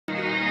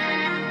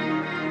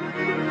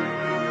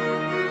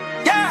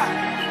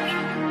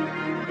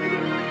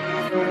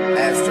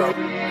gfutshow.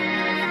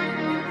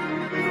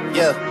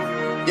 Yeah,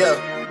 yeah.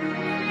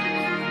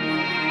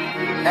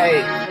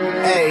 Hey,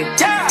 hey.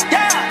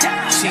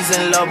 She's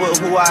in love with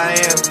who I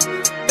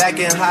am. Back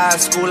in high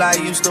school, I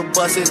used to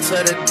bust it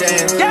to the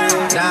dance.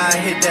 Now I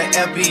hit the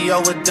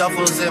FBO with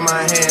duffels in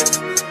my hands.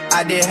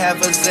 I did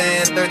half a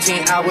Zan,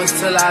 13 hours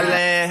till I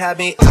land. Had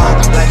me out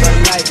like a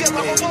light,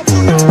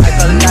 like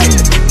a light,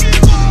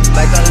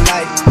 like a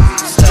light.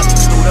 Slept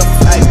through the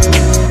fight,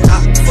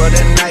 not for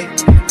the night.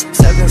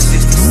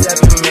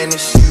 767, man,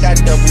 this shit got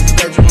double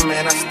bedroom,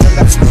 man. I still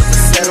got schools to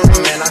settle,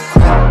 man. I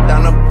crept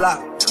down the block,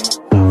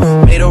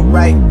 made a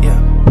right,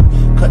 yeah.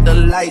 Cut the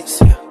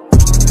lights, yeah.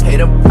 Pay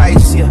the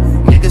price, yeah.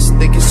 Niggas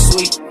think it's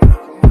sweet,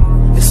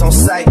 it's on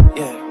sight,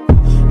 yeah.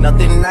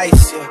 Nothing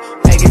nice, yeah.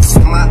 Maggots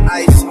in my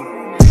eyes,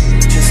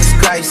 Jesus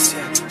Christ,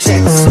 yeah.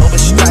 Checks over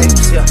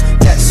stripes, yeah.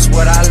 That's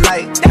what I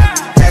like,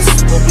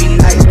 that's what we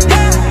like.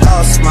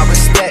 Lost my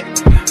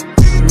respect,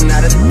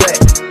 not a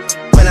threat.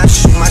 When I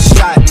shoot my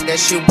shot, that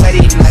shit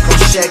wetty like I'm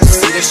Shaq.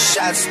 See the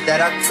shots that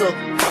I took,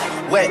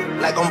 wet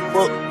like I'm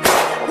Brooke,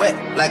 wet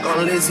like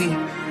I'm Lizzie.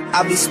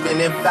 I be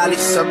spinning valley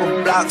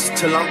circle blocks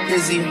till I'm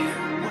dizzy.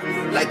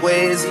 Like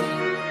where is he?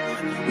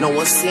 No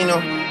one seen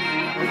him.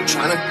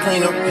 Tryna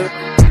clean him.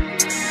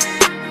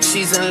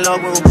 She's in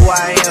love with who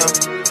I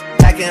am.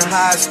 Back in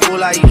high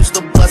school, I used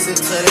to bust it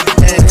to the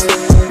dance.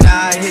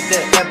 Now I hit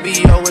the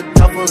FBO with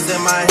duffels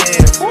in my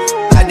hands.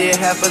 I did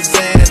half a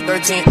Zan,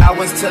 13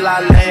 hours till I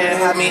land.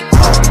 Had me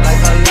out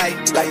like a light,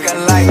 like a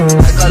light,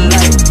 like a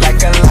light,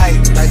 like a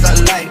light, like a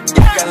light,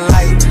 like a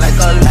light, like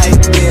a light.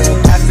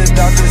 Yeah, after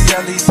Dr.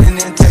 Sally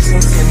sending texts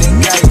and sending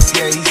kites.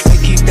 Yeah, he say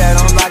keep that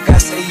on like I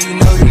say, you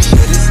know this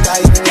shit is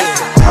tight.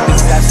 Yeah,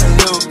 it's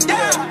absolute.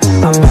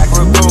 Yeah, I'm back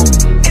with Boo.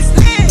 It's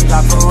lit.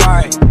 La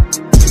Ferrari,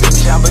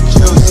 Jamba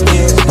Juice.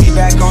 Yeah, we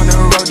back on the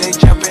road, they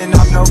jumping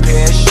off no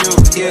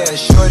parachute. Yeah,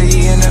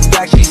 shorty in the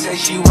back, she say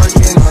she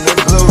working on the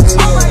glutes.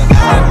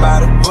 Yeah, and by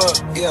the book.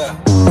 Yeah,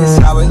 it's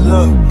how it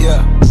look.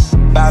 Yeah,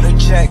 bout to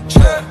check.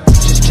 Yeah,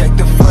 just check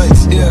the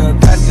foots. Yeah,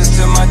 pass this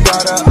to my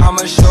daughter,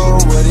 I'ma show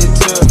her what it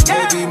took.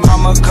 Baby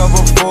mama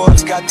cover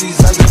Forbes, got these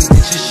other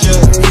bitches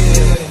shook.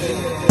 Yeah,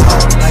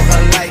 like a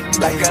light,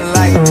 like a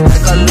light,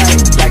 like a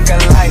light, like a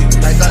light,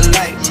 like a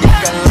light,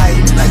 like a light,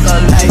 like a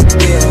light.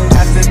 Yeah,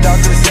 after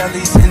Dr.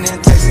 Sally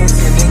sending texts and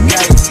sending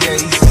kites. Yeah,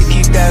 he say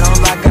keep that on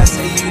like I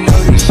say, you know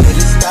this shit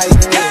is tight.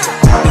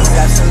 Yeah, it's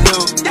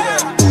absolute.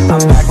 Yeah,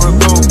 I'm back with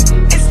Boo.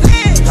 It's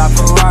lit. La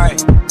Ferrari,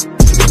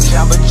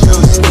 Jamba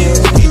Juice. Yeah,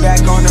 we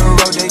back on the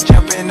road, they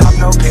jumping off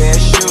no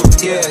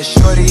parachute. Yeah,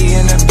 shorty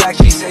in the back,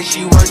 she say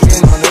she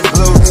working on the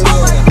glutes.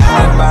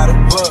 Yeah, and by the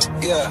book.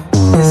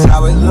 Yeah, it's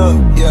how it look.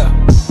 Yeah,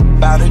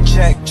 bout to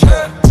check.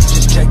 Yeah,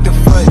 just check the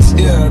foots.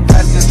 Yeah,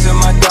 pass this to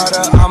my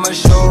daughter, I'ma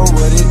show her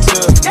what it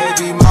took.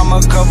 Baby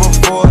mama cover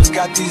Forbes,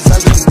 got these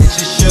other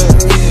bitches shook.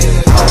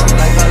 Yeah,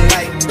 like a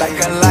light, like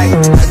a light,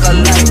 like a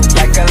light,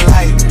 like a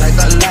light, like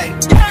a light,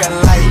 like a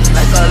light,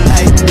 like a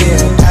light.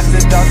 Yeah,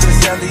 after Dr.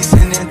 Sally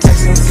sending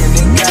texts and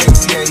sending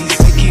kites. Yeah, he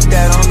say keep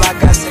that on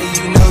like I say,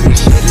 you know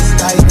this shit is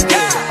tight.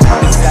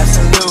 Yeah, it's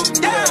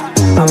absolute.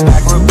 Yeah, I'm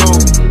back with Boo.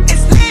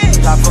 It's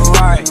lit. La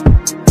Ferrari,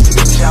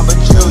 Jamba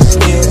Juice.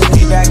 Yeah,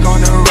 we back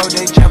on the road,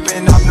 they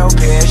jumping off no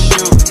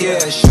parachute. Yeah,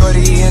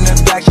 shorty in the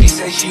back, she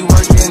say she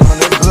working on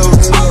the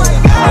glutes.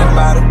 Yeah, and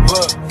by the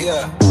book.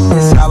 Yeah,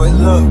 it's how it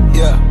look.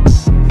 Yeah,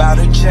 bout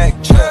to check.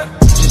 Yeah,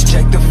 just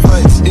check the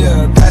foots.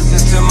 Yeah, pass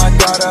this to my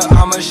daughter,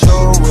 I'ma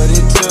show her what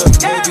it took.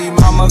 Baby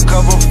mama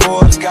cover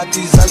Forbes, got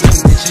these other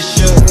bitches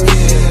shook.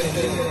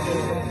 Yeah.